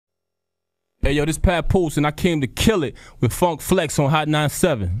Hey, yo, this Papoose, and I came to kill it with Funk Flex on Hot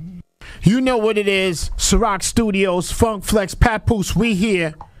 97. You know what it is. Ciroc Studios, Funk Flex, Papoose, we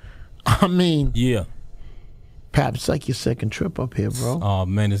here. I mean, yeah. Pap, it's like your second trip up here, bro. Oh,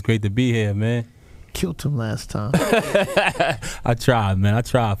 man, it's great to be here, man. Killed him last time. I tried, man. I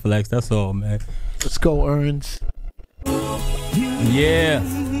tried, Flex. That's all, man. Let's go, Earns. Yeah.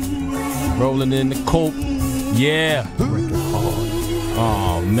 Rolling in the coke. Yeah.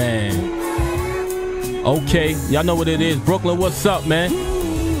 Oh, man. Okay, y'all know what it is. Brooklyn, what's up, man?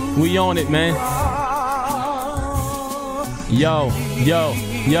 We on it, man. Yo, yo,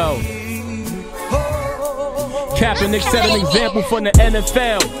 yo. Kaepernick set an example for the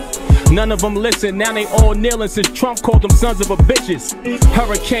NFL. None of them listen, now they all kneeling since Trump called them sons of a bitches.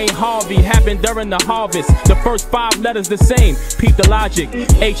 Hurricane Harvey happened during the harvest. The first 5 letters the same, peep the logic,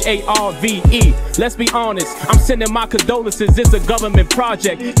 H-A-R-V-E. Let's be honest, I'm sending my condolences, it's a government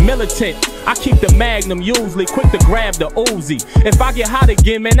project. Militant, I keep the Magnum usually, quick to grab the Uzi. If I get hot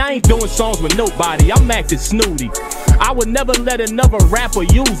again, man, I ain't doing songs with nobody, I'm acting snooty. I would never let another rapper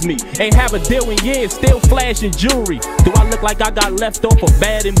use me. Ain't have a deal in years, still flashing jewelry. Do I look like I got left off of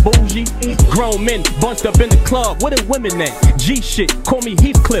Bad and Bougie? Grown men bunched up in the club, where the women at? G shit, call me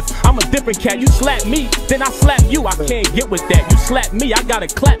Heathcliff, I'm a different cat. You slap me, then I slap you. I can't get with that. You slap me, I gotta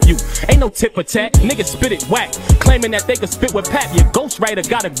clap you. Ain't no tip or tat, niggas spit it whack. Claiming that they could spit with Pap. Your ghostwriter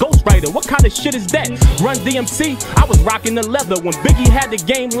got a ghostwriter. What kind of shit is that? Run DMC, I was rocking the leather. When Biggie had the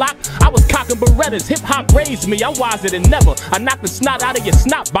game locked, I was cocking Berettas. Hip hop raised me, I'm wiser than never. I knocked the snot out of your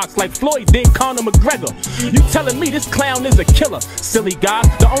snot box like Floyd did Conor McGregor. You telling me this clown is a killer? Silly guy,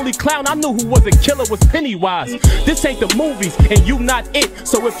 the only clown I knew who was a killer was Pennywise. This ain't the movies, and you not it.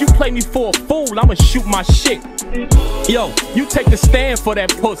 So if you play me for a fool, I'ma shoot my shit. Yo, you take the stand for that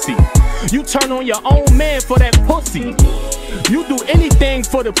pussy. You turn on your own man for that pussy. You do anything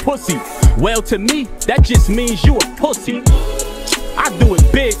for the pussy. Well, to me, that just means you a pussy. I do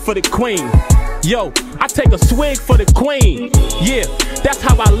it big for the queen. Yo, I take a swig for the queen. Yeah, that's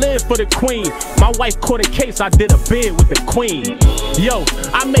how I live for the queen. My wife caught a case, I did a bid with the queen. Yo,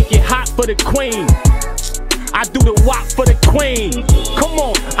 I make it hot for the queen. I do the wop for the queen. Come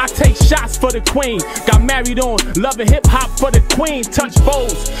on, I take shots for the queen. Got married on loving hip hop for the queen. Touch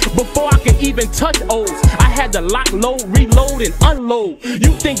foes before I can even touch O's. I had to lock, load, reload, and unload.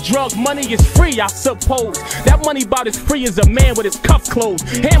 You think drug money is free, I suppose. That money about as free as a man with his cuffs closed.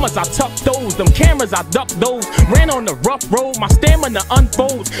 Hammers, I tuck those. Them cameras, I duck those. Ran on the rough road, my stamina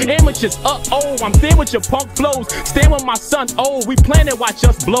unfolds. Amateurs oh, I'm there with your punk flows. Stand with my son, oh, we plan to watch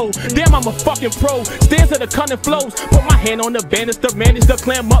us blow. Damn, I'm a fucking pro. Stand to the cunning flows. Put my hand on the banister, manage to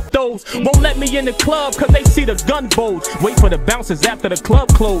clam up those. Won't let me in the club, cause they see the gun bows. Wait for the bouncers after the club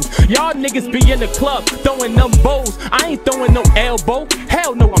close. Y'all niggas be in the club, throwing them bows. I ain't throwing no elbow.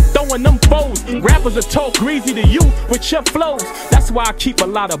 Hell no, I'm throwing them foes. Rappers are talk greasy to you with your flows. That's why I keep a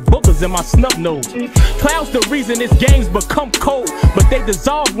lot of boogers in my snub nose. Clouds the reason this game's become cold, but they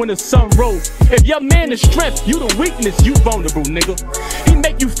dissolve when the sun rose. If your man is strength, you the weakness, you vulnerable, nigga. He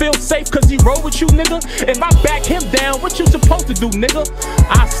make you feel safe cause he roll with you, nigga. If I back him down, what you supposed to do, nigga?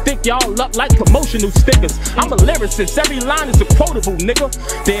 I stick y'all up like promotional stickers. I'm a lyricist, every line is a quotable, nigga.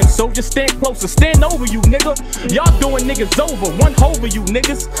 Damn soldier, stand closer, stand over you, nigga. Y'all doing niggas over, one over you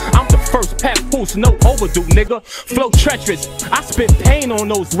niggas. I'm the first Papoose, no overdue, nigga. Flow treacherous, I spit pain on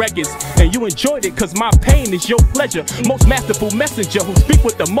those records, and you enjoyed it cause my pain is your pleasure. Most masterful messenger who speak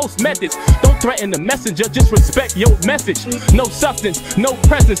with the most methods. Don't threaten the messenger, just respect your message. No substance, no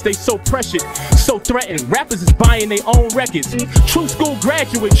presence, they so precious, so threatened. Rappers is buying their own records. True school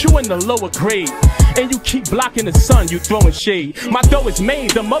graduate, you in the lower grade, and you keep blocking the sun, you throwing shade. My dough is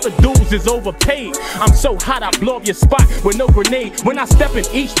made, them other dudes is overpaid. I'm so hot, I blow up your spot with no grenade. When I step in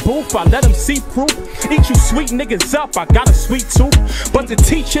each booth, I let them see proof. Eat you sweet niggas up, I got a sweet tooth. But to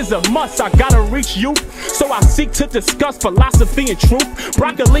teach is a must, I gotta reach you. So I seek to discuss philosophy and truth.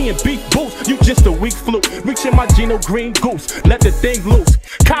 Broccoli and beef boost, you just a weak fluke. Reaching my Geno Green goose, let the thing loose.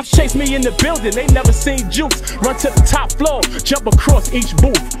 Cops chase me in the building, they never seen juice. Run to the top floor, jump across each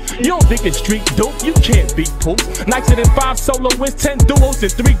booth. You don't think it's street dope, you can't beat Poops. Nicer than 5 soloists, 10 duos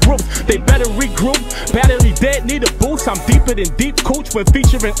and 3 groups. They better regroup, battery dead, need a boost. I'm deeper than deep cooch when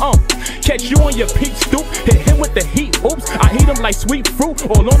featuring Catch you on your peak stoop, hit him with the heat, oops. I heat him like sweet fruit,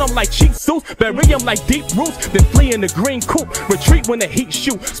 or loan him like cheap suits. Bury him like deep roots, then flee in the green coop. Retreat when the heat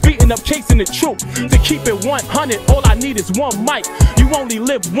shoot, speeding up chasing the troop. To keep it 100, all I need is one mic. You You only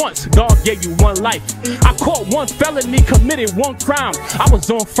live once, God gave you one life. I caught one felony, committed one crime. I was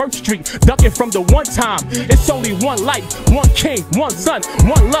on First Street, ducking from the one time. It's only one life, one king, one son,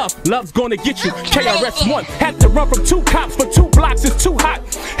 one love. Love's gonna get you. KRS-One had to run from 2 cops for 2 blocks. It's too hot.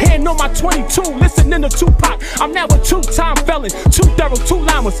 Hand on my 22, listening to Tupac. I'm now a 2-time felon, 2 thorough, 2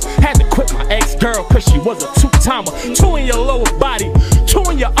 llamas. Had to quit my ex-girl cause she was a 2-timer. 2 in your lower body,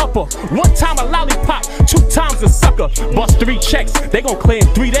 2 in your upper. 1 time a lollipop, 2 times a sucker. Bust 3 checks, they gon' clear in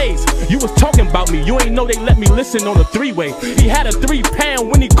 3 days. You was talking about me, you ain't know they let me listen on a 3-way. He had a 3-pound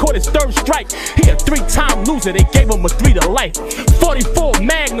when he caught his 3rd strike. He a 3-time loser, they gave him a 3 to life. 44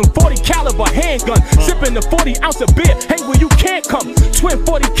 Magnum, 40 caliber handgun, sipping the 40 ounce of beer. Hey, where you can't come. Twin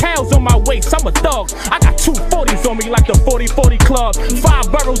 40 cows on my waist, I'm a thug. I got 2 40s on me like the 40-40 club.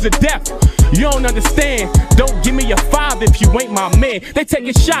 5 boroughs of death. You don't understand. Don't give me a 5 if you ain't my man. They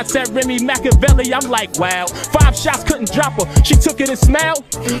taking shots at Remy Machiavelli. I'm like, wow. 5 shots couldn't drop her. She took it and smiled.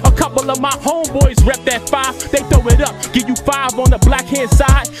 A couple of my homeboys rep that 5. They throw it up, give you 5 on the black hand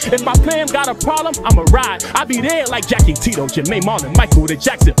side. If my plan got a problem, I'ma ride. I be there like Jackie Tito, Jermaine Marlon, Michael, the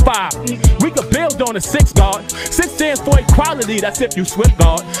Jackson 5. We could build on a 6 guard. 6 stands for equality. That's if you swift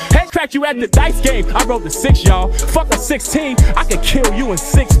guard. Head cracked you at the dice game. I wrote the 6, y'all. Fuck a 16. I could kill you in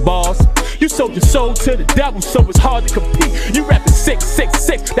 6 balls. You sold your soul to the devil, so it's hard to compete. You rapping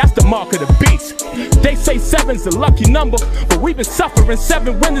 666, that's the mark of the beast. They say 7's a lucky number, but we've been suffering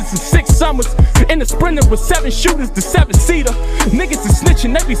 7 winters and 6 summers. In the sprinter with 7 shooters, the 7-seater. Niggas is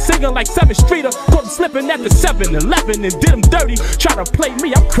snitching, they be singing like 7 Streeter. Caught them slipping at the 7-Eleven and did them dirty. Try to play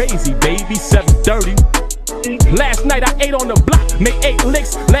me, I'm crazy, baby, 7:30. Last night I ate on the block, made 8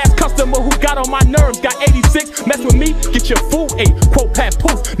 licks. Last customer who got on my nerves got 86. Mess with me, get your food 8. Quote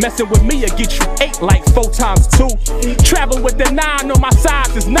Papoose, messing with me, I get you 8 like 4 times 2. Travel with the 9 on my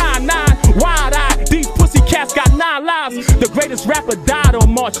sides is 9-9. Wide-eyed, these pussy cats got 9 lives. The greatest rapper died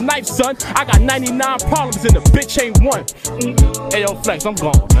on March 9th, son. I got 99 problems and the bitch ain't one. Hey yo, Flex, I'm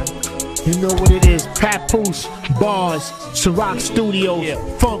gone, man. You know what it is, Papoose, Bars, Ciroc Studios,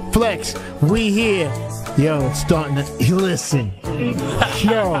 Yeah. Funk Flex, we here. Yo, it's starting to, listen.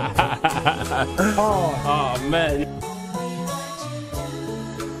 Yo. Oh man.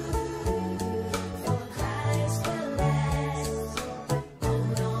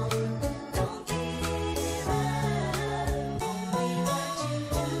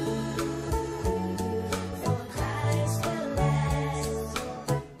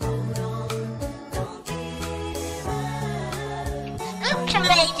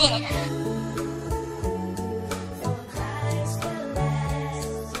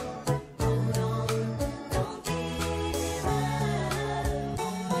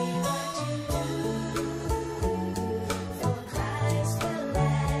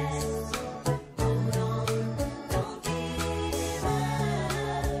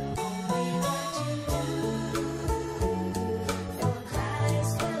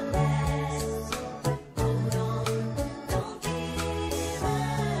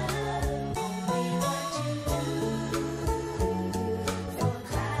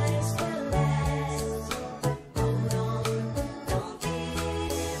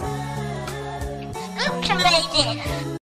 Scripture.